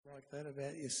like that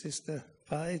about your sister,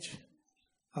 Paige?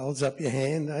 Holds up your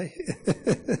hand, eh?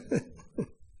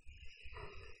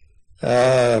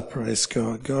 Praise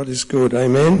God. God is good.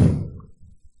 Amen.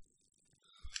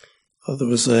 Oh, there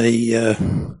was a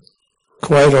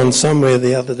quote on somewhere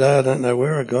the other day. I don't know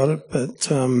where I got it,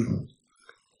 but and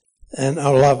I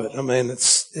love it. I mean,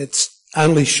 it's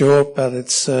only short, but it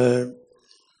says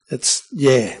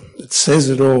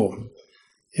it all.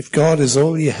 If God is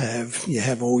all you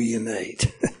have all you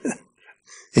need.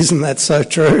 Isn't that so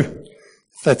true?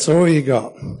 If that's all you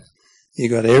got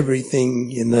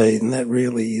everything you need, and that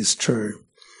really is true.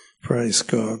 Praise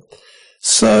God.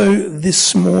 So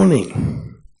this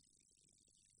morning,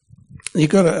 you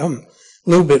got a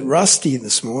little bit rusty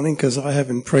this morning because I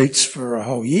haven't preached for a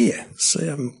whole year. See,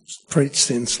 I haven't preached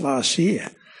since last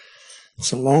year.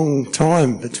 It's a long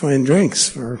time between drinks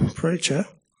for a preacher.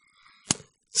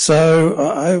 So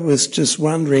I was just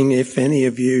wondering if any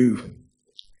of you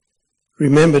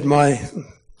remembered my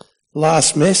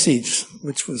last message,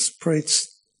 which was preached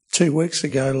 2 weeks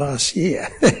ago last year.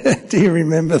 Do you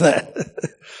remember that?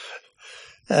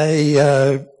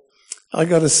 I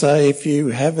got to say, if you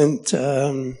haven't,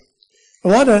 well,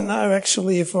 I don't know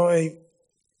actually if I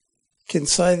can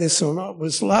say this or not.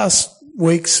 Was last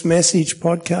week's message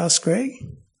podcast, Greg?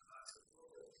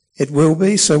 It will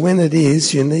be. So when it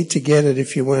is, you need to get it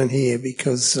if you weren't here,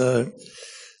 because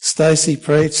Stacey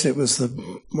preached. It was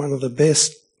one of the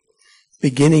best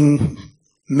beginning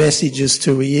messages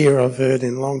to a year I've heard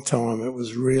in a long time. It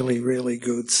was really, really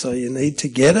good. So you need to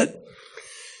get it.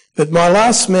 But my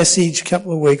last message a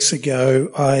couple of weeks ago,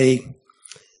 I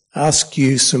asked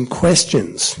you some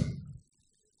questions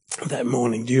that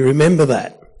morning. Do you remember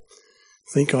that?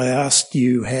 I think I asked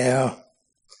you how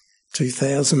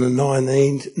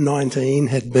 2019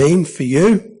 had been for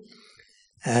you,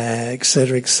 et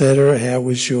cetera, et cetera. How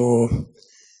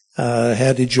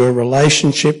did your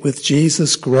relationship with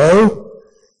Jesus grow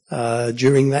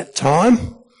during that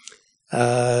time?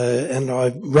 And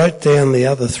I wrote down the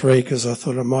other three because I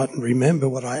thought I mightn't remember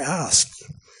what I asked.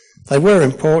 They were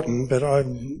important, but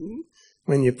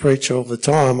when you preach all the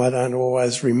time, I don't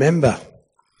always remember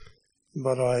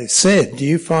what I said. Do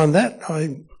you find that?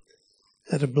 I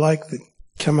had a bloke that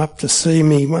come up to see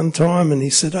me one time and he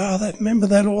said, remember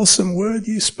that awesome word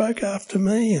you spoke after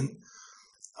me? And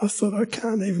I thought, I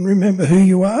can't even remember who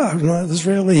you are. And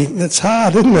that's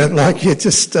hard, isn't it? Like you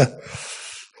just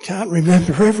can't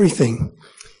remember everything.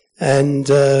 And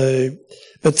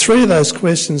but three of those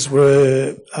questions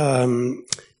were,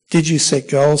 did you set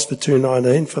goals for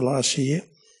 2019 for last year?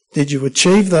 Did you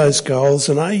achieve those goals?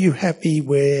 And are you happy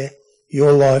where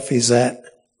your life is at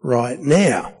right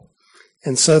now?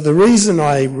 And so the reason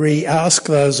I re-ask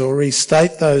those or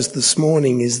restate those this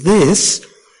morning is this.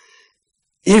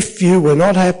 If you were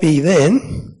not happy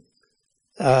then,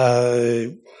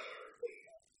 if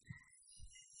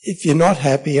you're not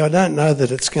happy, I don't know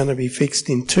that it's going to be fixed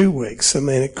in 2 weeks. I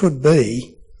mean, it could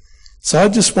be. So I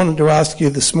just wanted to ask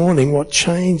you this morning what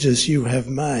changes you have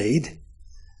made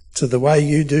to the way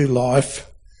you do life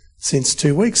since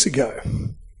 2 weeks ago.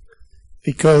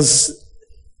 Because,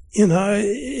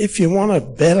 if you want a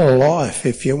better life,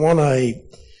 if you want a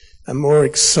more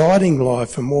exciting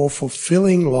life, a more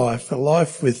fulfilling life, a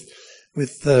life with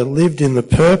lived in the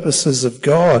purposes of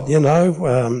God,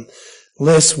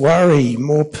 less worry,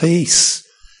 more peace,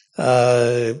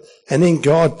 and in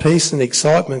God, peace and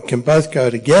excitement can both go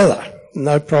together,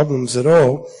 no problems at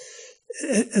all.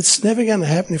 It's never going to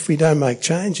happen if we don't make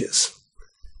changes.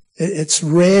 It's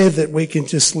rare that we can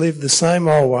just live the same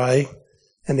old way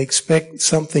and expect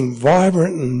something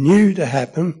vibrant and new to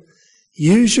happen.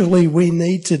 Usually we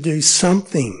need to do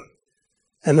something.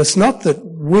 And it's not that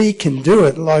we can do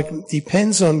it, it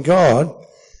depends on God,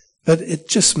 but it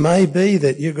just may be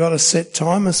that you've got to set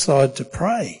time aside to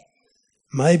pray.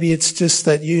 Maybe it's just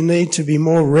that you need to be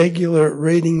more regular at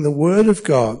reading the Word of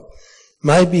God.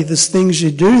 Maybe there's things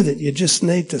you do that you just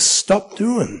need to stop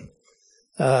doing.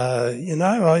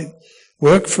 I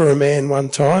worked for a man one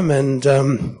time and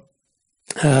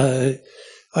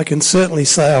I can certainly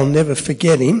say I'll never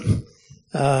forget him.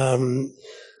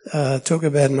 Talk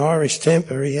about an Irish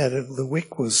temper. He had the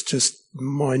wick was just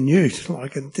minute,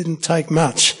 it didn't take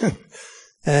much.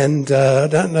 And I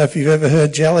don't know if you've ever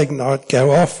heard Gelignite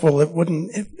go off. Well, it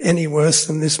wouldn't any worse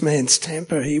than this man's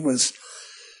temper. He was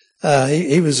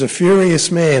a furious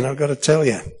man, I've got to tell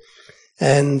you.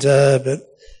 And but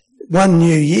one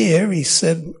New Year he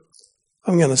said,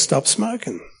 I'm going to stop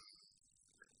smoking.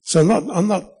 So I'm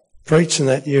not preaching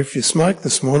at you if you smoke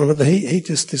this morning, but he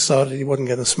just decided he wasn't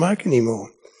going to smoke anymore.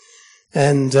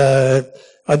 And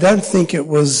I don't think it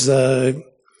was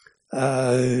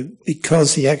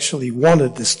because he actually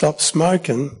wanted to stop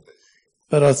smoking,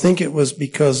 but I think it was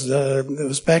because it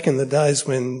was back in the days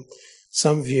when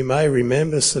some of you may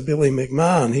remember Sir Billy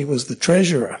McMahon. He was the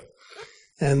treasurer,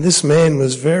 and this man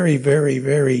was very, very,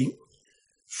 very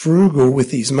frugal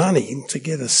with his money. To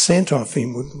get a cent off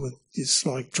him would just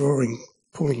like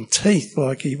pulling teeth.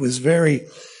 Like he was very.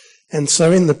 And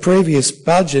so in the previous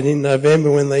budget in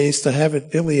November when they used to have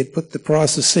it, Billy had put the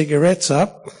price of cigarettes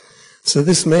up. So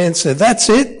this man said, "That's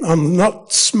it, I'm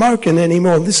not smoking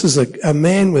anymore." This is a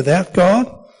man without God.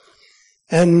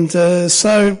 And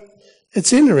so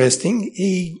it's interesting,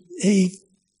 he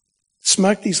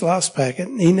smoked his last packet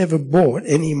and he never bought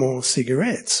any more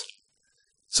cigarettes.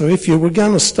 So if you were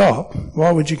going to stop,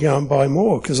 why would you go and buy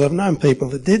more? Because I've known people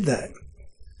that did that.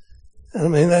 I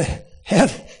mean,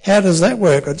 how does that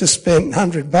work? I just spent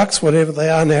 $100, whatever they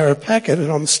are now, a packet,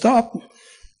 and I'm stopped.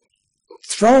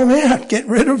 Throw them out, get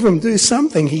rid of them, do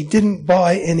something. He didn't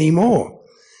buy any more.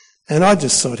 And I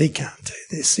just thought, he can't do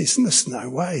this. There's no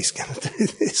way he's going to do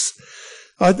this.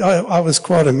 I was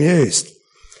quite amused.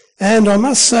 And I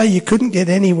must say, you couldn't get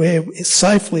anywhere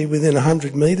safely within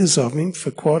 100 metres of him for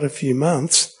quite a few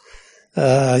months.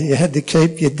 You had to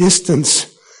keep your distance.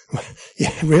 You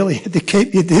really had to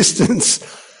keep your distance.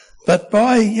 But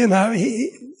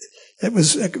it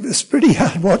was pretty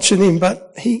hard watching him,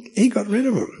 but he got rid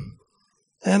of him.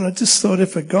 And I just thought,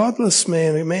 if a godless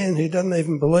man, a man who doesn't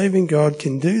even believe in God,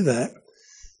 can do that,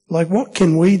 like what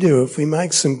can we do if we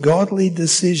make some godly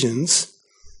decisions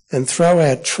and throw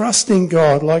our trust in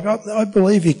God? Like I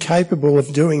believe you're capable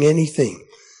of doing anything,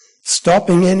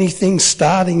 stopping anything,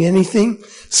 starting anything.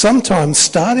 Sometimes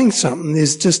starting something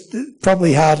is just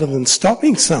probably harder than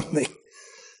stopping something.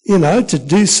 To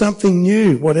do something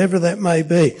new, whatever that may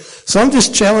be. So I'm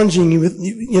just challenging you with,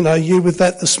 you with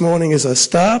that this morning as I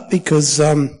start, because,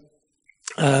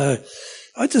 I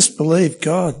just believe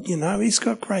God, He's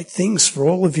got great things for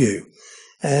all of you.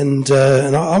 And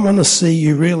I want to see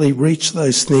you really reach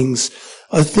those things.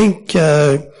 I think,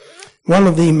 one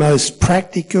of the most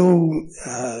practical,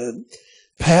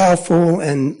 powerful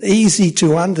and easy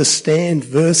to understand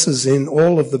verses in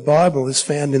all of the Bible is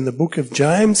found in the book of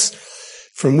James,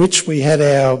 from which we had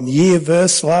our year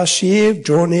verse last year,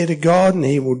 draw near to God and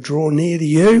He will draw near to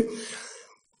you.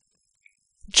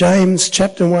 James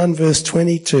chapter 1 verse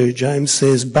 22, James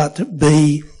says, "But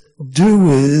be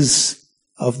doers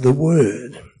of the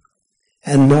word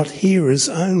and not hearers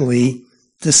only,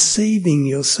 deceiving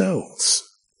yourselves."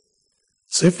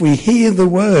 So if we hear the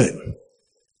word,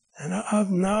 and I've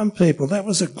known people, that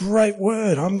was a great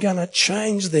word, I'm going to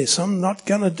change this, I'm not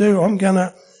going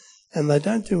to and they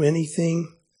don't do anything,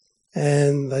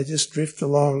 and they just drift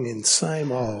along in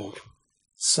same old.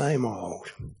 I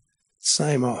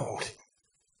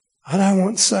don't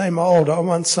want same old. I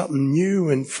want something new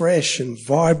and fresh and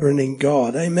vibrant in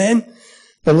God. Amen?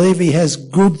 Believe He has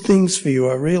good things for you.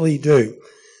 I really do.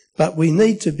 But we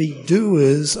need to be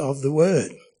doers of the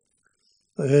word.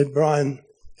 I heard Brian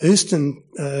Houston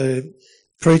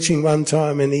preaching one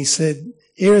time, and he said,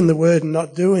 hearing the word and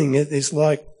not doing it is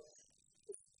like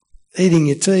eating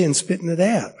your tea and spitting it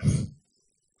out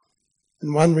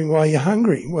and wondering why you're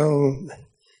hungry. Well,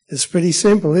 it's pretty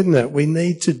simple, isn't it? We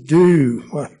need to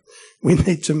we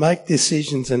need to make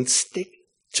decisions and stick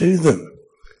to them.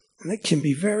 And it can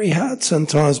be very hard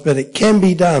sometimes, but it can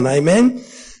be done. Amen?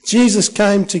 Jesus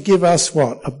came to give us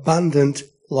what? Abundant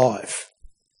life.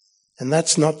 And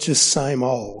that's not just same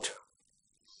old.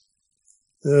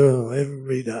 Oh,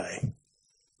 every day.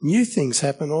 New things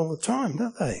happen all the time,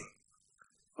 don't they?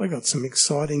 I got some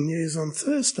exciting news on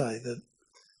Thursday that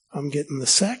I'm getting the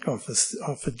sack off a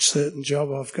certain job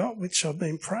I've got, which I've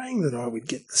been praying that I would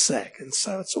get the sack. And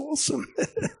so it's awesome.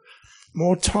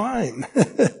 More time. I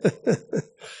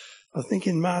think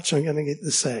in March I'm going to get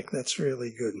the sack. That's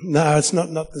really good. No, it's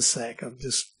not the sack. I'm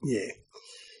just,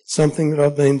 something that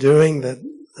I've been doing that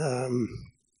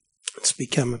it's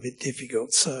become a bit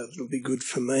difficult, so it'll be good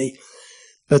for me.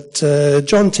 But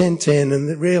John 10:10,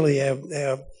 and really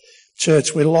our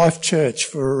church, we're Life Church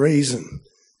for a reason.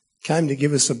 Came to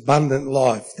give us abundant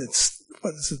life.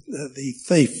 The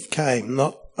thief came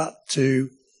not but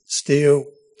to steal,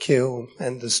 kill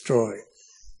and destroy.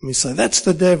 And we say, that's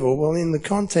the devil. Well, in the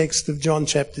context of John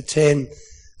chapter 10,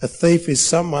 a thief is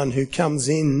someone who comes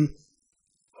in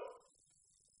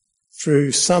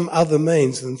through some other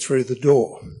means than through the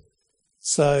door.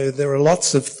 So there are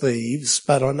lots of thieves,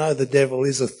 but I know the devil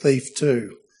is a thief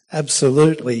too.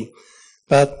 Absolutely.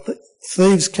 But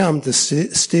thieves come to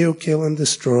steal, kill and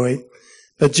destroy.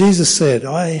 But Jesus said,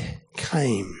 I've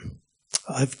come,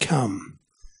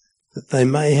 that they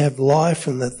may have life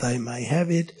and that they may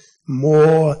have it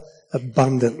more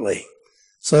abundantly.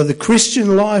 So the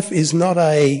Christian life is not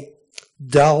a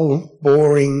dull,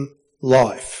 boring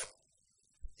life.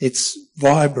 It's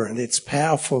vibrant, it's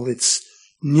powerful, it's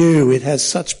new, it has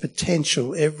such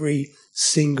potential every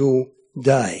single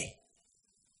day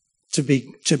to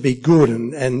be good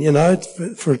and you know,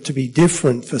 for it to be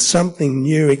different, for something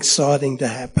new, exciting to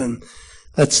happen.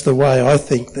 That's the way I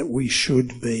think that we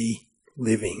should be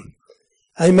living.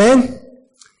 Amen?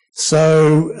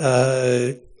 So,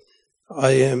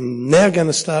 I am now going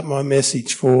to start my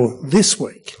message for this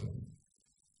week.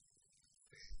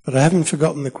 But I haven't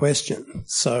forgotten the question.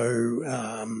 So,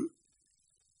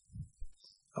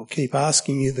 I'll keep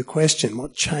asking you the question,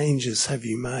 what changes have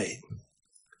you made?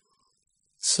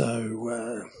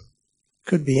 So,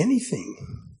 could be anything.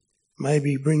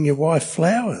 Maybe bring your wife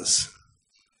flowers.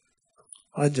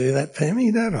 I do that,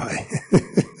 Pammy, don't I?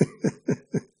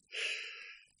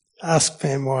 Ask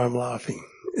Pam why I'm laughing.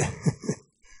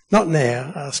 Not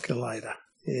now, ask her later.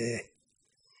 Yeah,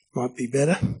 might be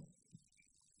better.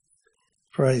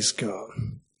 Praise God.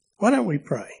 Why don't we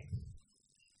pray?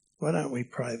 Why don't we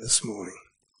pray this morning?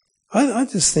 I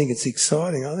just think it's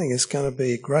exciting. I think it's going to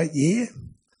be a great year.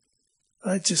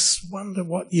 I just wonder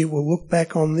what you will look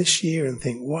back on this year and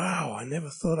think, wow, I never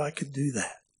thought I could do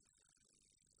that.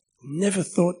 Never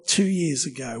thought 2 years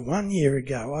ago, 1 year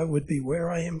ago, I would be where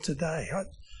I am today.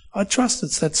 I trust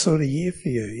it's that sort of year for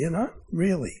you, you know,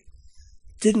 really.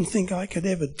 Didn't think I could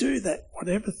ever do that,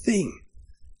 whatever thing.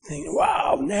 Think,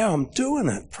 wow, now I'm doing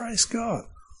it. Praise God.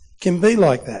 Can be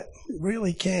like that. It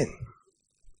really can.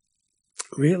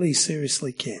 Really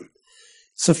seriously can.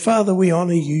 So Father, we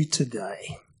honour you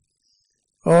today.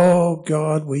 Oh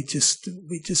God, we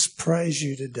just praise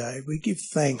you today. We give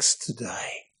thanks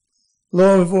today.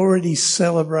 Lord, we've already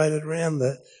celebrated around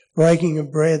the breaking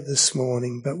of bread this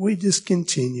morning, but we just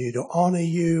continue to honour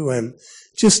you and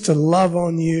just to love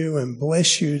on you and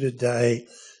bless you today.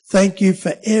 Thank you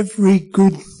for every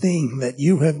good thing that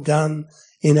you have done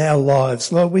in our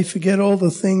lives. Lord, we forget all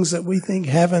the things that we think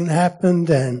haven't happened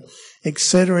and et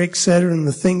cetera, and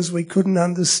the things we couldn't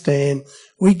understand.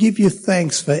 We give you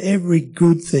thanks for every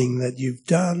good thing that you've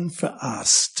done for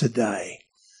us today.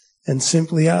 And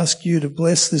simply ask you to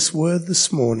bless this word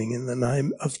this morning in the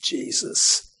name of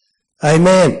Jesus.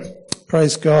 Amen.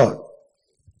 Praise God.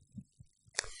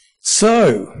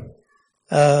 So,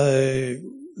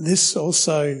 this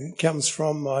also comes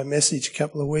from my message a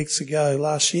couple of weeks ago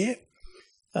last year,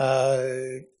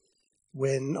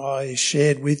 when I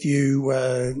shared with you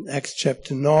Acts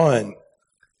chapter 9,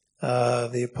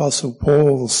 the Apostle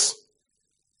Paul's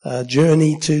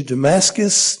journey to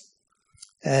Damascus.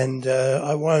 And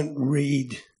I won't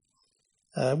read,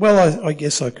 I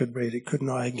guess I could read it, couldn't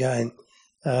I, again?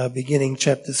 Beginning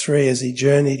chapter 3, as he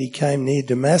journeyed, he came near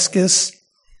Damascus,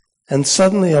 and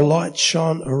suddenly a light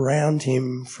shone around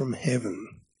him from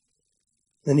heaven.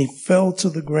 Then he fell to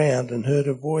the ground and heard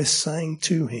a voice saying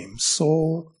to him,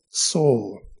 Saul,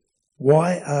 Saul,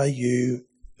 why are you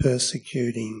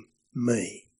persecuting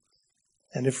me?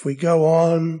 And if we go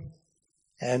on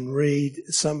and read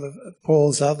some of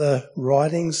Paul's other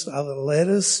writings, other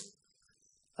letters,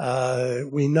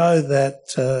 we know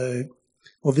that,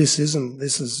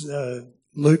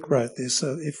 Luke wrote this,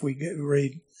 so if we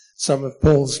read some of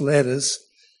Paul's letters,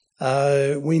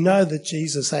 we know that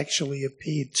Jesus actually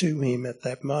appeared to him at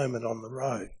that moment on the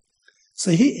road.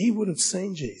 So he would have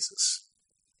seen Jesus.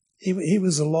 He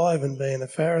was alive and being a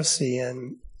Pharisee,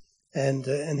 and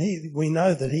we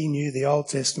know that he knew the Old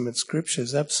Testament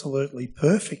scriptures absolutely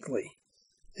perfectly.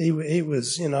 He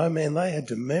was, they had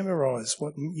to memorise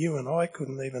what you and I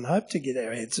couldn't even hope to get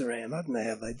our heads around. I don't know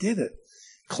how they did it.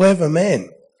 Clever men.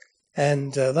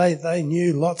 And they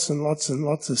knew lots and lots and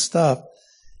lots of stuff.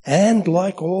 And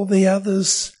like all the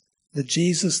others, the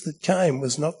Jesus that came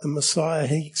was not the Messiah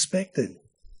he expected.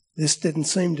 This didn't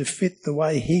seem to fit the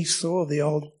way he saw the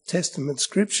Old Testament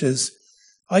scriptures.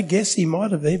 I guess he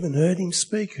might have even heard him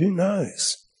speak, who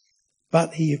knows?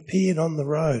 But he appeared on the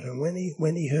road, and when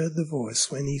he heard the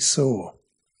voice, when he saw,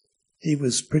 he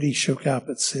was pretty shook up.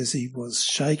 It says he was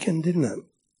shaken, didn't it?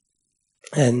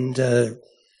 And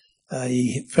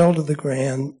he fell to the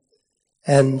ground,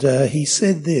 and he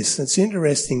said this. It's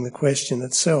interesting, the question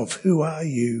itself, who are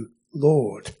you,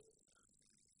 Lord?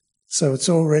 So it's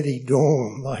already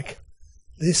dawned, like,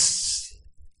 this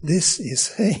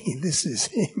is he, this is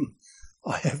him.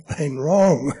 I have been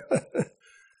wrong.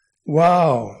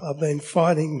 Wow, I've been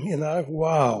fighting,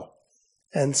 wow.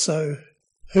 And so,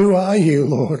 who are you,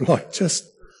 Lord? Like, just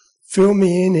fill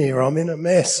me in here. I'm in a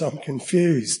mess. I'm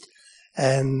confused.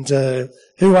 And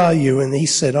who are you? And he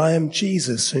said, I am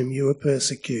Jesus whom you are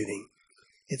persecuting.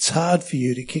 It's hard for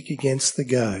you to kick against the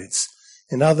goads.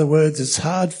 In other words, it's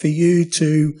hard for you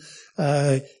to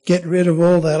get rid of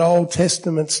all that Old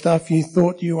Testament stuff you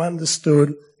thought you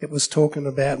understood. It was talking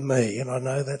about me, and I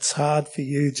know that's hard for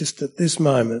you just at this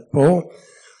moment, Paul.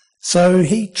 So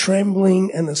he,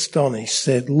 trembling and astonished,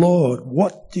 said, Lord,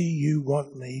 what do you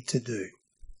want me to do?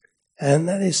 And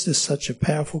that is just such a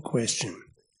powerful question.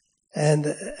 And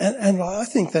I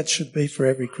think that should be for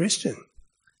every Christian.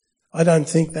 I don't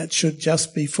think that should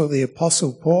just be for the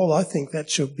Apostle Paul. I think that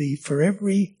should be for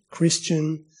every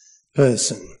Christian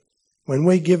person. When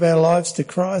we give our lives to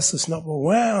Christ, it's not, well,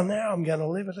 wow, now I'm going to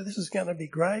live it. This is going to be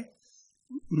great.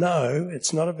 No,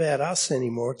 it's not about us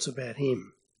anymore. It's about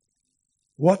him.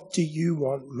 What do you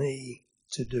want me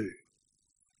to do?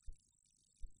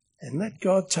 And let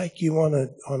God take you on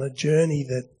a journey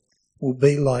that will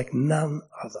be like none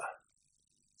other.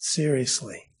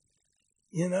 Seriously.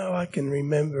 You know, I can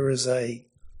remember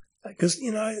because,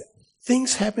 you know,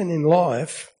 things happen in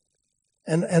life,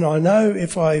 and I know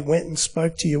if I went and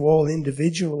spoke to you all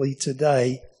individually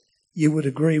today, you would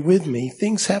agree with me.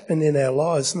 Things happen in our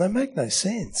lives and they make no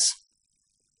sense.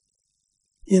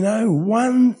 You know,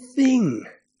 one thing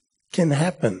can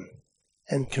happen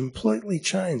and completely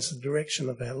change the direction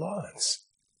of our lives.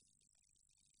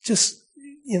 Just,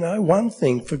 you know, one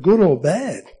thing, for good or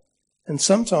bad. And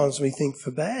sometimes we think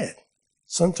for bad.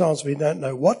 Sometimes we don't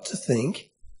know what to think,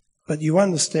 but you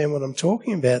understand what I'm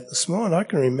talking about this morning. I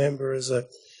can remember as an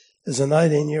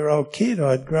 18-year-old kid,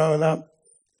 I'd grown up,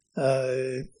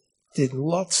 did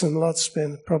lots and lots,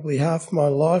 spent probably half my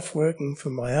life working for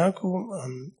my uncle,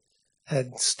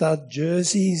 had stud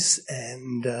jerseys,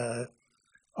 and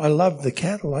I loved the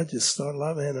cattle. I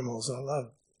love animals. I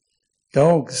love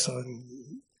dogs,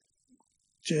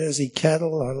 Jersey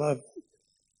cattle. I love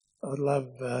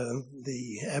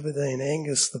the Aberdeen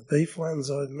Angus, the beef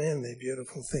ones. Man, they're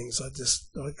beautiful things.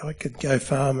 I could go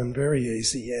farming very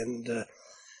easy, and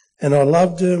I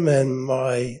loved them. And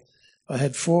I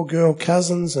had 4 girl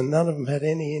cousins, and none of them had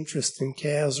any interest in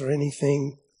cows or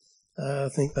anything. I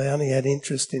think they only had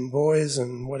interest in boys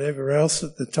and whatever else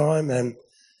at the time. And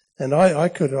I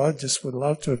just would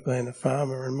love to have been a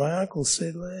farmer. And my uncle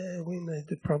said, well, we need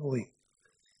to probably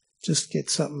just get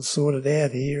something sorted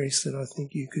out here. He said, I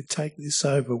think you could take this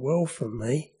over well from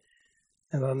me,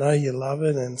 and I know you love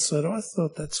it. And so I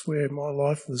thought that's where my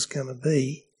life was going to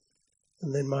be.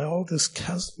 And then my oldest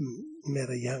cousin met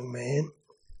a young man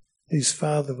whose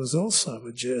father was also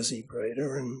a Jersey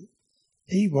breeder, and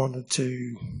he wanted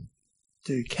to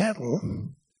do cattle.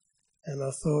 And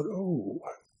I thought, oh,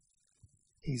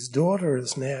 his daughter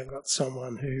has now got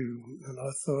someone and I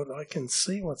thought, I can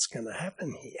see what's going to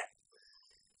happen here.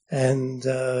 And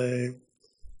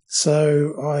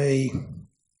so I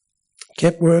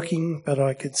kept working, but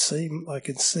I could see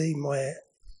my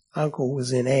uncle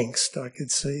was in angst. I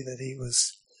could see that he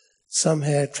was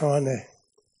somehow trying to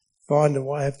find a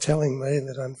way of telling me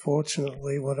that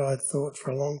unfortunately what I'd thought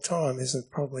for a long time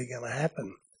isn't probably going to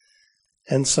happen.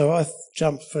 And so I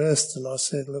jumped first and I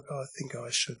said, look, I think I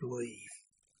should leave.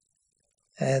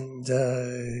 And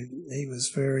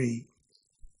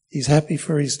he's happy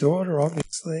for his daughter,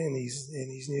 obviously, and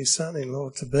his new son-in-law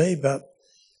to be, but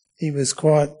he was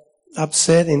quite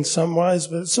upset in some ways,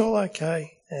 but it's all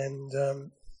okay. And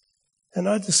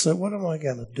I just thought, what am I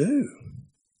going to do?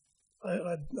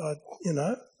 I you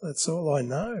know, that's all I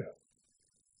know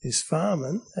is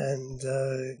farming. And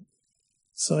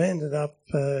so I ended up,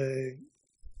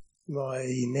 my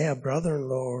now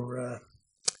brother-in-law,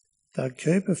 Doug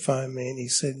Cooper, phoned me and he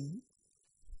said,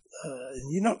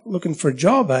 you're not looking for a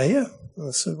job, are you? And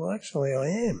I said, well, actually I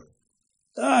am.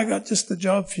 Oh, I got just the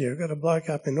job for you. I got a bloke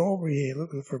up in Albury here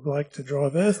looking for a bloke to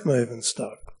drive earth moving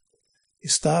stock. You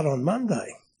start on Monday.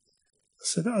 I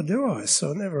said, oh, do I?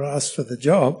 So I never asked for the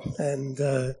job. And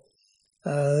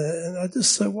I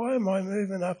just said, why am I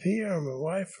moving up here? I'm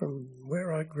away from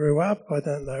where I grew up. I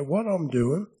don't know what I'm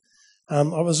doing. I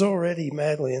was already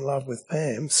madly in love with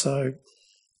Pam, so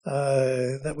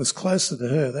that was closer to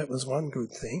her. That was one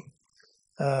good thing.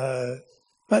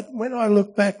 But when I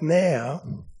look back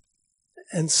now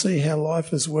and see how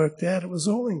life has worked out, it was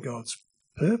all in God's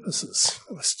purposes.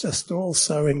 It was just all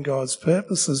so in God's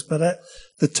purposes. But at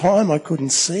the time I couldn't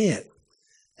see it.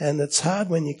 And it's hard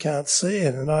when you can't see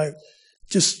it. And I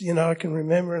just, you know, I can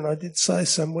remember, and I did say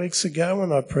some weeks ago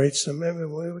when I preached, I remember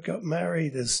when we got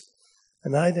married as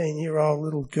an 18-year-old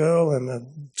little girl and a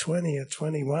 20 or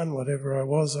 21, whatever I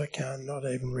was, I can't not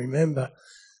even remember.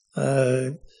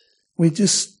 We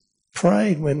just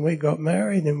prayed when we got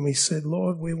married and we said,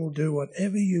 Lord, we will do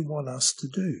whatever you want us to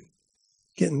do.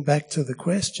 Getting back to the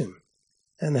question.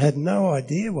 And had no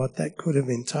idea what that could have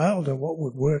entailed or what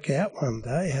would work out one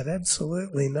day. Had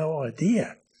absolutely no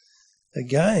idea.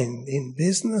 again in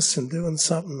business and doing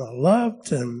something I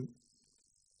loved, and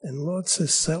Lord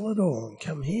says, sell it all and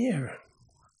come here.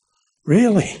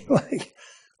 Really, like,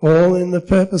 all in the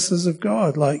purposes of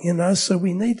God, like, so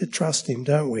we need to trust him,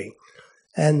 don't we?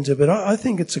 And, but I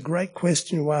think it's a great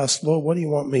question to ask, Lord, what do you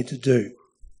want me to do?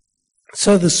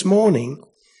 So this morning,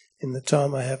 in the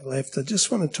time I have left, I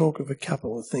just want to talk of a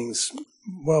couple of things.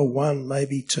 Well, one,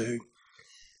 maybe two.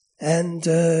 And,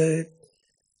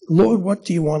 Lord, what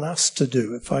do you want us to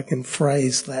do, if I can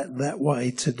phrase that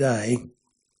way today?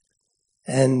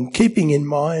 And keeping in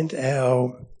mind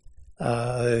our,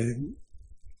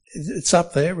 it's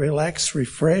up there, relax,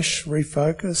 refresh,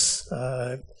 refocus.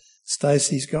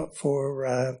 Stacey's got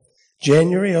for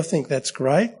January. I think that's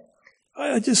great.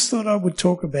 I just thought I would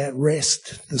talk about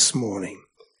rest this morning,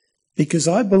 because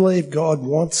I believe God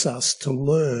wants us to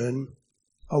learn,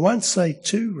 I won't say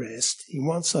to rest, he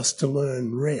wants us to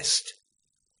learn rest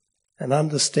and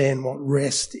understand what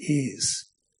rest is.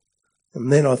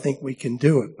 And then I think we can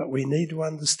do it, but we need to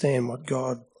understand what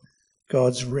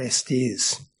God's rest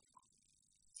is.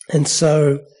 And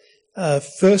so,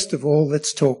 first of all,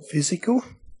 let's talk physical.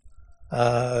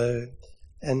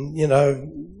 And,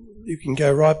 you can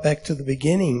go right back to the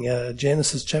beginning.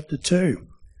 Genesis chapter 2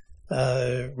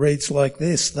 reads like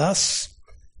this: Thus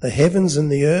the heavens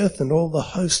and the earth and all the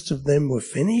hosts of them were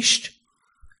finished.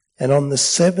 And on the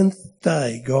seventh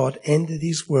day God ended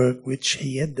his work which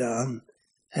he had done,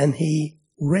 and he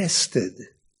rested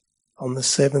on the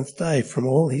seventh day from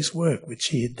all his work which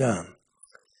he had done.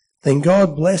 Then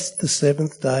God blessed the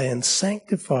seventh day and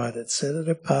sanctified it, set it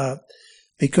apart,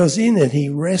 because in it he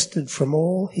rested from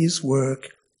all his work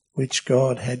which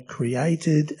God had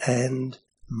created and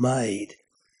made.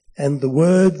 And the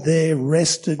word there,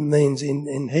 rested, means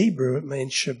in Hebrew, it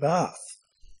means Shabbat,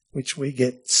 which we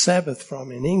get Sabbath from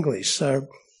in English. So it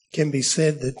can be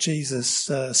said that Jesus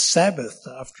Sabbathed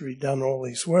after he'd done all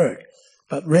his work.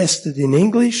 But rested in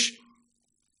English,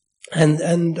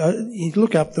 and you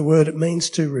look up the word, it means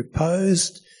to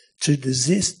repose, to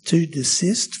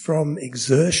desist from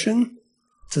exertion,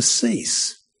 to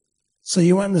cease. So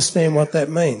you understand what that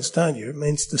means, don't you? It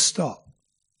means to stop.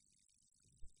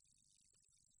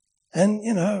 And,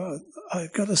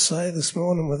 I've got to say this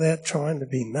morning, without trying to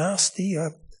be nasty,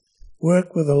 I've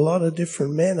worked with a lot of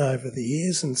different men over the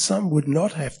years, and some would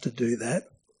not have to do that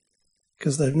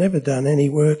because they've never done any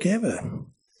work ever.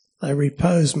 They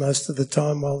repose most of the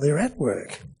time while they're at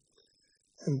work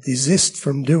and desist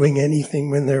from doing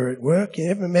anything when they're at work. You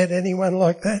ever met anyone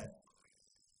like that?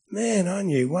 Man, I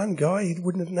knew one guy, he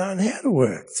wouldn't have known how to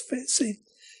work.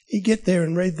 He'd get there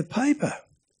and read the paper.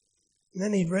 And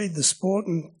then he'd read the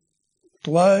Sporting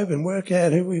Globe and work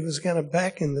out who he was going to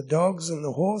back in the dogs and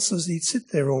the horses. He'd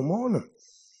sit there all morning.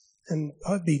 And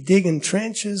I'd be digging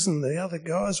trenches and the other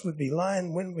guys would be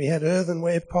laying, when we had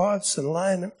earthenware pipes and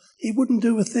laying them, he wouldn't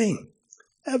do a thing.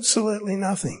 Absolutely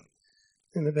nothing.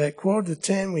 And about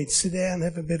 9:45 we'd sit down,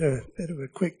 have a bit of a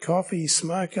quick coffee,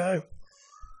 smoko,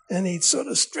 and he'd sort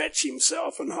of stretch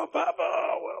himself and hop up.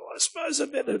 Oh, well, I suppose I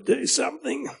better do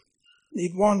something.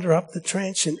 He'd wander up the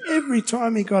trench, and every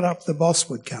time he got up, the boss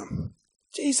would come.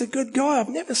 Geez, a good guy. I've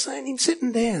never seen him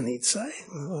sitting down, he'd say.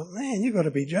 Oh, man, you've got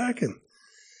to be joking.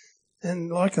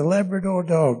 And like a Labrador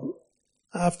dog,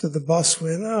 after the boss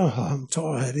went, oh, I'm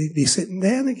tired, he'd be sitting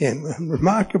down again.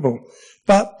 Remarkable.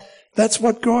 But that's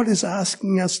what God is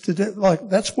asking us to do. Like,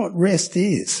 that's what rest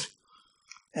is.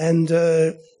 And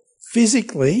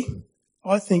physically,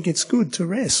 I think it's good to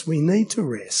rest. We need to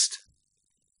rest.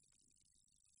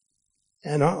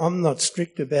 And I'm not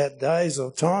strict about days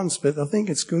or times, but I think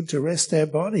it's good to rest our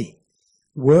body.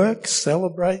 Work,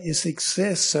 celebrate your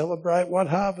success, celebrate what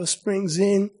harvest brings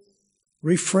in,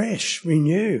 refresh,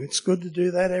 renew. It's good to do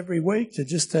that every week, to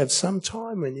just have some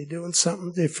time when you're doing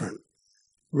something different.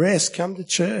 Rest, come to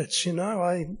church.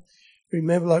 I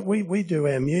remember, like, we do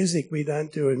our music. We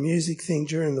don't do a music thing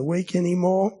during the week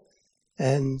anymore.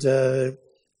 And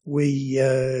we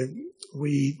are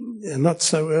not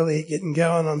so early getting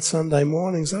going on Sunday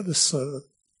mornings. I just sort of,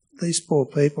 these poor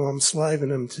people, I'm slaving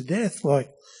them to death, like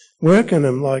working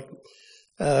them, like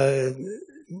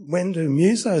when do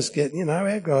musos get,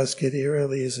 our guys get here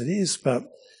early as it is, but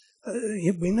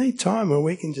we need time where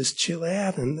we can just chill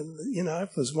out and,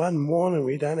 if there's one morning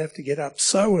we don't have to get up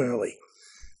so early.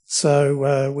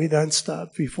 So we don't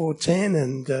start before 10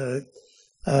 and, but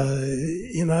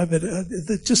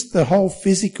just the whole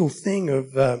physical thing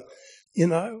of, I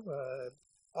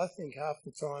think half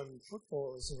the time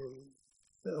footballers are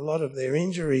a lot of their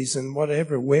injuries and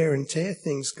whatever, wear and tear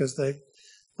things, because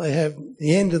they have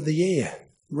the end of the year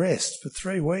rest for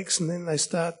 3 weeks and then they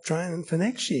start training for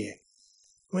next year.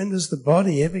 When does the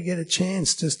body ever get a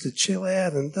chance just to chill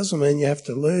out? And it doesn't mean you have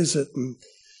to lose it and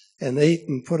eat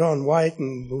and put on weight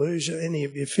and lose any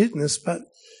of your fitness, but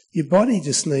your body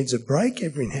just needs a break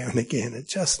every now and again. It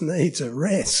just needs a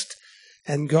rest.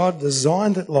 And God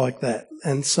designed it like that.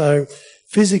 And so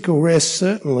physical rest,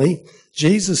 certainly.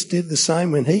 Jesus did the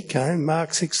same when he came,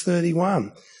 Mark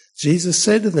 6:31. Jesus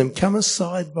said to them, "Come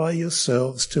aside by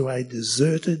yourselves to a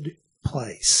deserted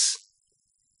place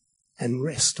and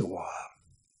rest a while."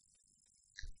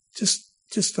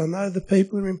 Just I know the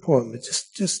people are important, but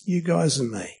just you guys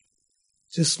and me.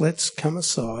 Just let's come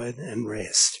aside and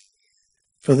rest.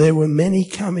 For there were many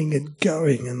coming and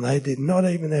going, and they did not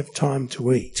even have time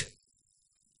to eat.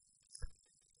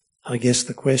 I guess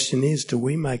the question is, do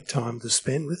we make time to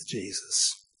spend with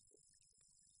Jesus?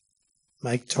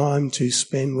 Make time to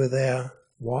spend with our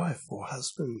wife or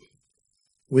husband,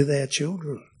 with our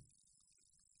children?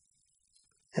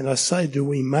 And I say, do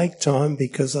we make time?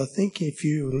 Because I think if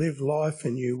you live life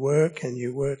and you work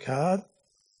hard,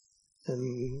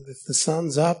 and if the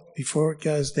sun's up before it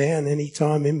goes down, any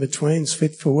time in between's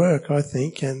fit for work, I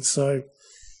think. And so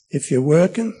if you're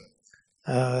working,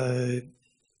 you're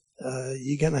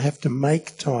going to have to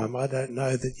make time. I don't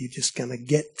know that you're just going to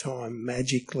get time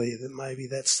magically, that maybe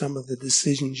that's some of the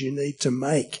decisions you need to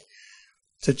make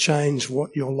to change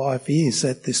what your life is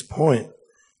at this point.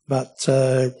 But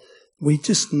we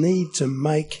just need to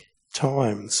make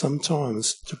time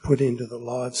sometimes to put into the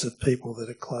lives of people that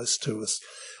are close to us.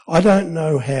 I don't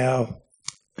know how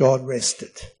God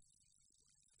rested.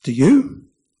 Do you?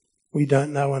 We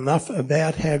don't know enough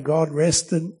about how God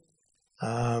rested.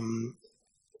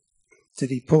 Did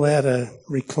he pull out a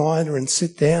recliner and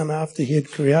sit down after he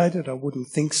had created? I wouldn't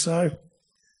think so.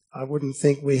 I wouldn't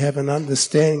think we have an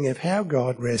understanding of how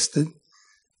God rested.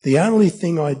 The only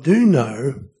thing I do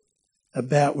know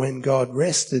about when God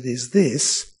rested is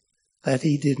this, that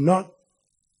he did not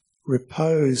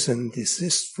repose and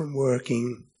desist from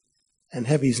working and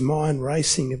have his mind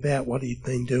racing about what he'd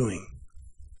been doing.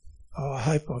 Oh, I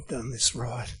hope I've done this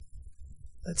right.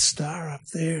 That star up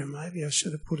there, maybe I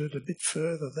should have put it a bit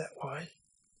further that way.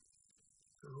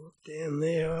 Look down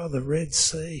there, oh, the Red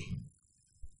Sea.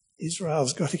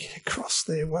 Israel's got to get across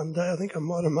there one day. I think I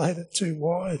might have made it too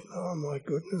wide. Oh, my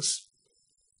goodness.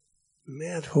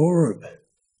 Mount Horeb.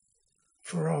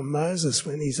 For old Moses,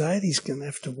 when he's 80, he's going to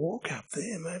have to walk up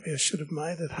there. Maybe I should have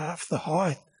made it half the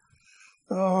height.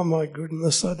 Oh, my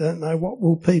goodness, I don't know. What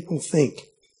will people think?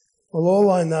 Well, all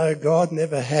I know, God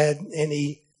never had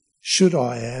any should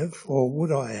I have, or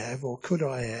would I have, or could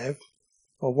I have,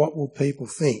 or what will people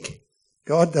think?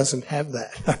 God doesn't have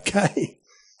that, okay?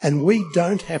 And we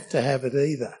don't have to have it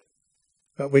either.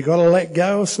 But we've got to let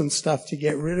go of some stuff to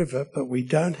get rid of it, but we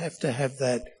don't have to have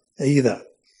that either.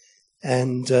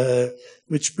 And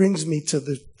which brings me to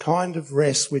the kind of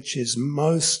rest which is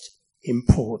most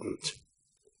important.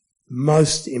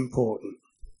 Most important.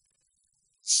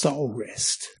 Soul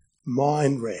rest.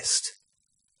 Mind rest.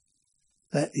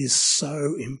 That is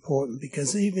so important,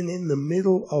 because even in the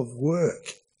middle of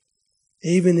work,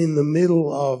 even in the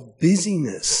middle of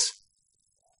busyness,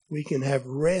 we can have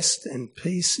rest and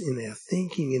peace in our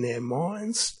thinking, in our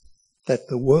minds, that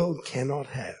the world cannot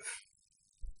have.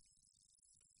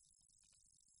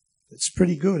 It's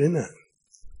pretty good, isn't it?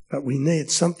 But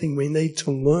it's something we need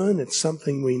to learn. It's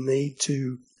something we need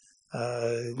to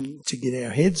get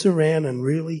our heads around and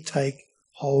really take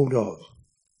hold of.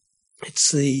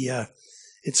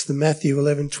 It's the Matthew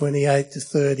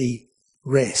 11:28-30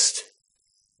 rest.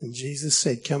 And Jesus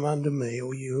said, "Come unto me,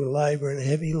 all you who labour and are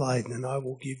heavy laden, and I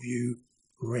will give you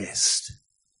rest.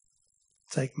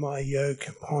 Take my yoke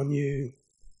upon you,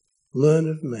 learn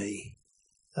of me."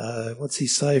 What's he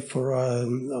say? For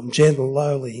I'm gentle,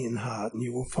 lowly in heart, and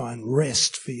you will find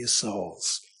rest for your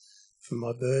souls. For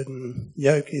my burden,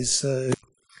 yoke is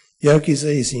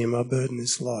easy, and my burden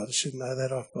is light. I should know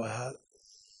that off by heart.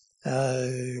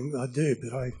 I do,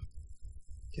 but I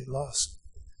get lost.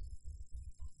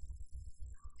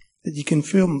 But you can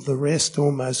feel the rest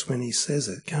almost when he says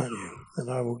it, can't you?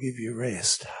 And I will give you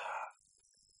rest.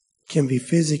 It can be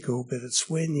physical, but it's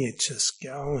when you're just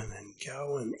going and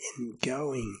going and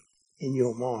going in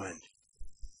your mind.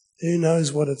 Who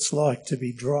knows what it's like to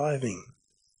be driving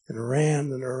and around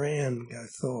go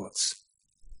thoughts?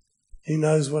 Who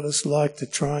knows what it's like to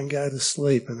try and go to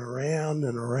sleep and around,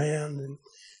 and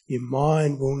your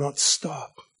mind will not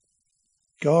stop.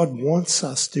 God wants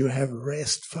us to have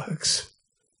rest, folks.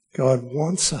 God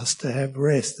wants us to have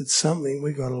rest. It's something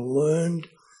we've got to learn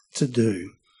to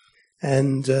do.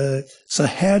 And so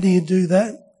how do you do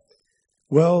that?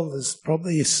 Well, there's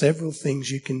probably several things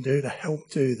you can do to help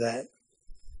do that.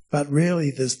 but really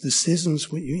there's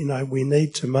decisions we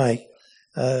need to make.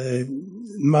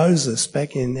 Moses,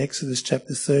 back in Exodus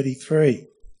chapter 33,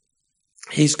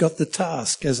 he's got the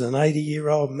task as an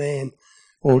 80-year-old man,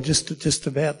 or just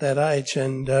about that age,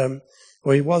 and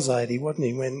well, he was 80, wasn't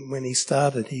he, when he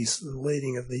started his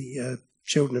leading of the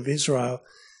children of Israel,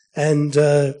 and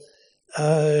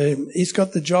he's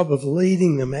got the job of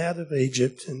leading them out of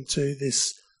Egypt into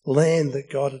this land that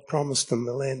God had promised them,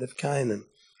 the land of Canaan.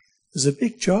 It was a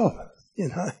big job,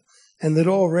 and there'd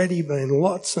already been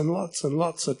lots and lots and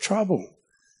lots of trouble.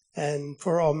 And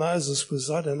poor old Moses was,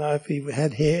 I don't know if he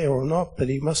had hair or not, but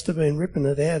he must have been ripping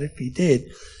it out if he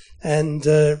did. And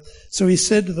so he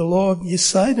said to the Lord, you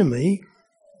say to me,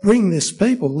 bring this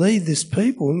people, lead this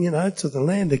people, to the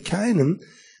land of Canaan,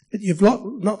 but you've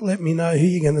not let me know who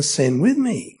you're going to send with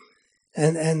me.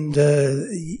 And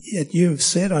you have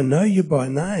said, I know you by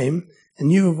name,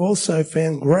 and you have also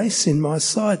found grace in my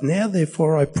sight. Now,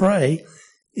 therefore, I pray,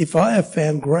 if I have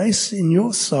found grace in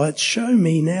your sight, show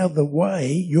me now the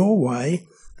way, your way,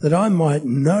 that I might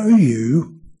know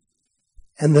you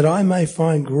and that I may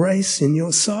find grace in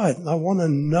your sight. I want to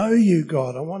know you,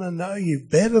 God. I want to know you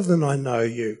better than I know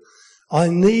you. I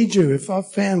need you. If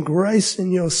I've found grace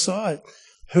in your sight,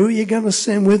 who are you going to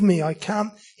send with me? I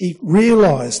can't. He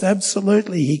realized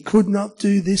absolutely he could not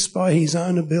do this by his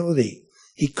own ability.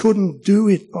 He couldn't do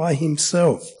it by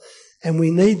himself. And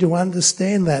we need to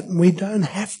understand that, and we don't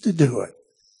have to do it.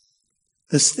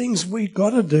 There's things we've got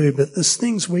to do, but there's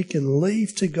things we can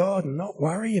leave to God and not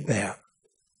worry about.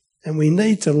 And we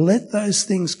need to let those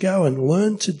things go and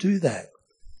learn to do that.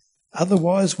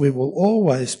 Otherwise, we will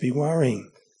always be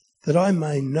worrying that I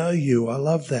may know you. I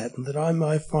love that. And that I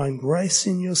may find grace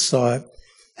in your sight,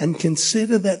 and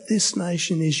consider that this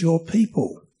nation is your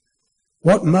people.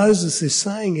 What Moses is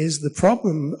saying is the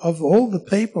problem of all the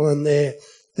people and their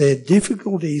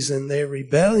difficulties and their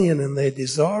rebellion and their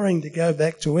desiring to go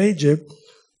back to Egypt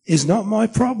is not my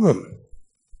problem.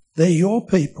 They're your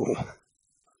people.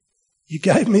 You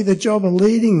gave me the job of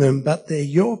leading them, but they're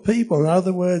your people. In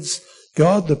other words,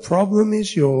 God, the problem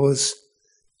is yours.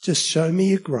 Just show me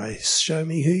your grace. Show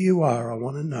me who you are. I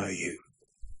want to know you.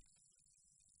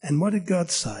 And what did God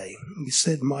say? He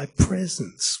said, my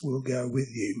presence will go with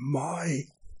you. My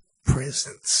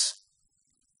presence.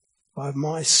 By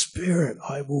my Spirit,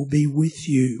 I will be with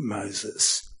you,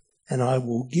 Moses, and I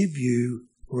will give you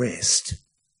rest.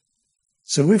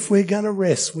 So if we're going to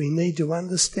rest, we need to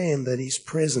understand that his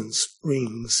presence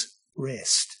brings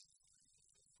rest.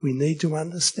 We need to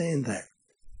understand that.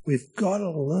 We've got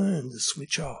to learn to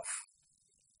switch off.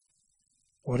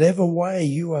 Whatever way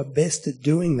you are best at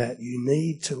doing that, you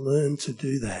need to learn to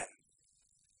do that.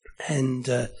 And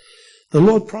the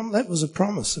Lord that was a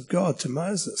promise of God to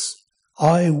Moses.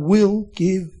 I will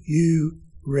give you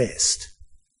rest.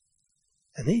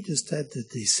 And he just had to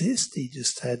desist. He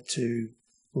just had to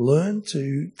learn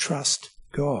to trust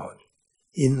God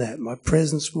in that. My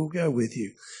presence will go with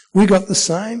you. We got the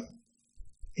same,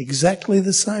 exactly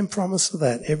the same promise of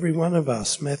that, every one of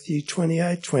us. Matthew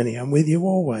 28:20. I'm with you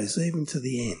always, even to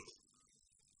the end.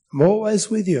 I'm always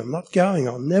with you. I'm not going.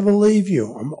 I'll never leave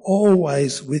you. I'm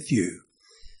always with you.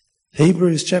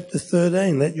 Hebrews chapter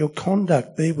 13, let your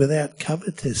conduct be without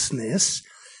covetousness.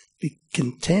 Be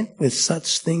content with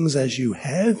such things as you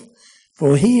have.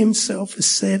 For he himself has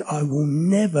said, I will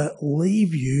never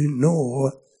leave you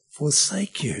nor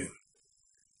forsake you.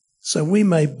 So we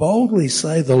may boldly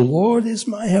say, the Lord is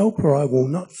my helper. I will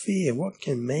not fear. What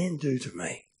can man do to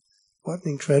me? What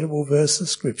an incredible verse of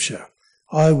Scripture.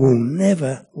 I will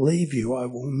never leave you. I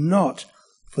will not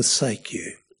forsake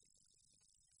you.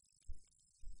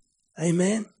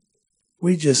 Amen.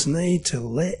 We just need to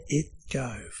let it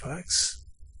go, folks.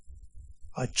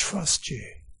 I trust you.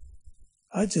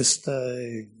 I'm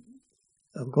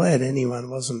glad anyone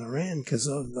wasn't around because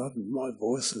my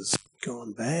voice has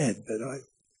gone bad, but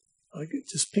I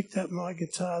just picked up my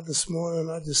guitar this morning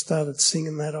and I just started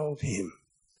singing that old hymn.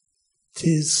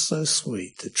 'Tis so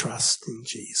sweet to trust in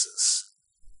Jesus.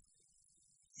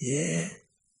 Yeah.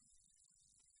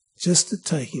 Just to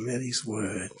take him at his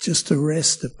word, just to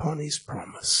rest upon his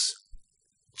promise,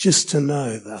 just to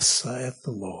know, thus saith the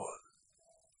Lord.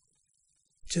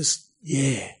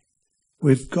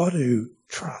 We've got to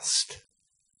trust.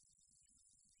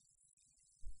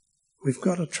 We've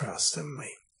got to trust, haven't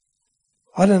we?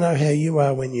 I don't know how you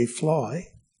are when you fly,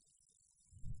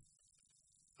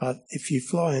 but if you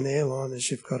fly in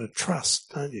airliners, you've got to trust,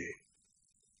 don't you?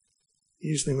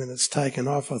 Usually when it's taken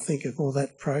off, I think of all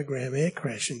that program Air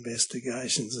Crash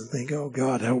Investigations and think, oh,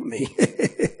 God, help me.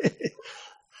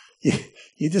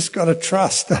 You just got to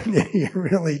trust, don't you? You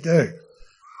really do.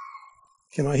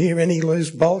 Can I hear any loose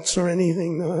bolts or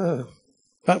anything? No.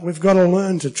 But we've got to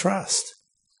learn to trust.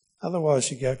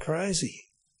 Otherwise you go crazy.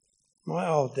 My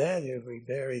old dad, who we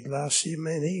buried last year,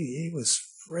 man, he was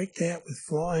freaked out with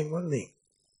flying, wasn't he?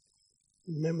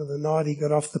 Remember the night he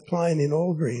got off the plane in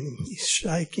Albury and he's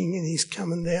shaking and he's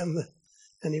coming down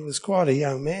and he was quite a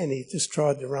young man. He just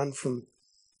tried to run from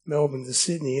Melbourne to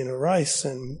Sydney in a race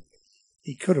and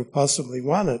he could have possibly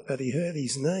won it, but he hurt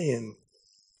his knee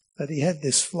but he had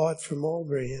this flight from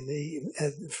Albury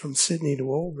and from Sydney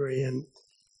to Albury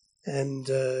and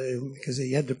because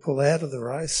he had to pull out of the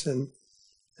race and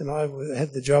I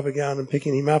had the job of going and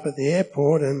picking him up at the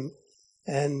airport and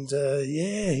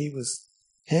he was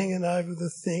hanging over the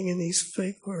thing and his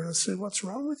feet were, and I said, "What's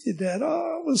wrong with you, Dad?"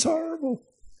 "Oh, it was horrible.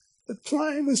 The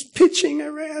plane was pitching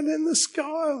around in the sky.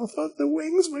 I thought the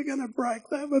wings were going to break.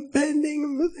 They were bending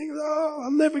and the thing,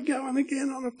 I'm never going again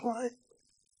on a plane."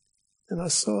 And I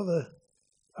said,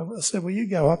 "Well, you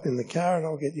go up in the car and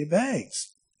I'll get your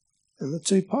bags." And the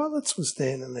two pilots were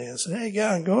standing there. I said, "How you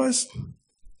going, guys?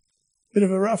 Bit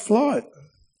of a rough flight?"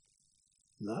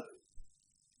 "No."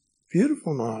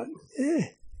 "Beautiful night." "Yeah."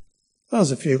 There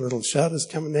was a few little shutters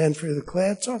coming down through the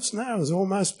cloud tops. No, it was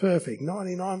almost perfect,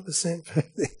 99%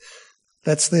 perfect.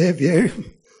 That's their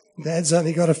view. Dad's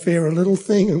only got to fear a little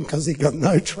thing because he got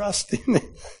no trust in it.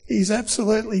 He's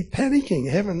absolutely panicking.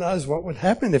 Heaven knows what would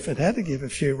happen if it had to give a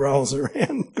few rolls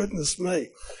around. Goodness me.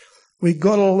 We've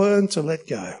got to learn to let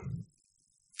go.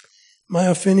 May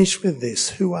I finish with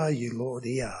this? "Who are you, Lord?"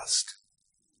 he asked.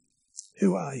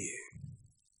 Who are you?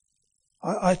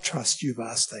 I trust you've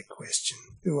asked that question.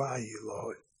 Who are you,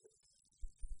 Lord?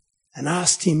 And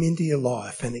asked him into your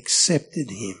life and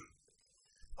accepted him.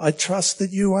 I trust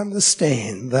that you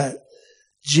understand that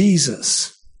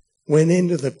Jesus went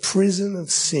into the prison of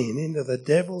sin, into the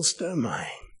devil's domain,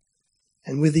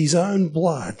 and with his own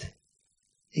blood,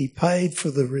 he paid for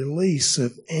the release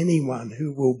of anyone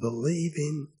who will believe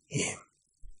in him.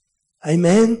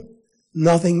 Amen?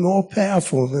 Nothing more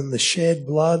powerful than the shed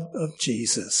blood of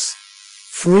Jesus.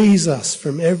 Frees us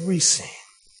from every sin.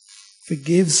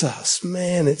 Forgives us.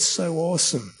 Man, it's so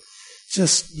awesome.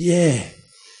 There's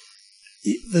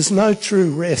no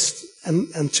true rest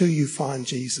until you find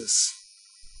Jesus.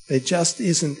 There just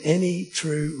isn't any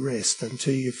true rest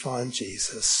until you find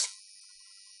Jesus.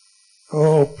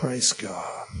 Oh, praise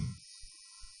God.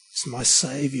 He's my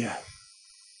Saviour,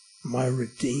 my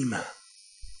Redeemer,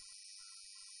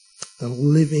 the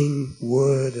living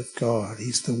Word of God.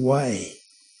 He's the way,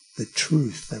 the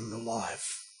truth and the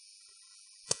life.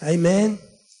 Amen.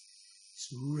 He's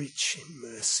rich in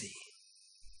mercy,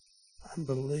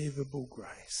 unbelievable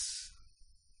grace.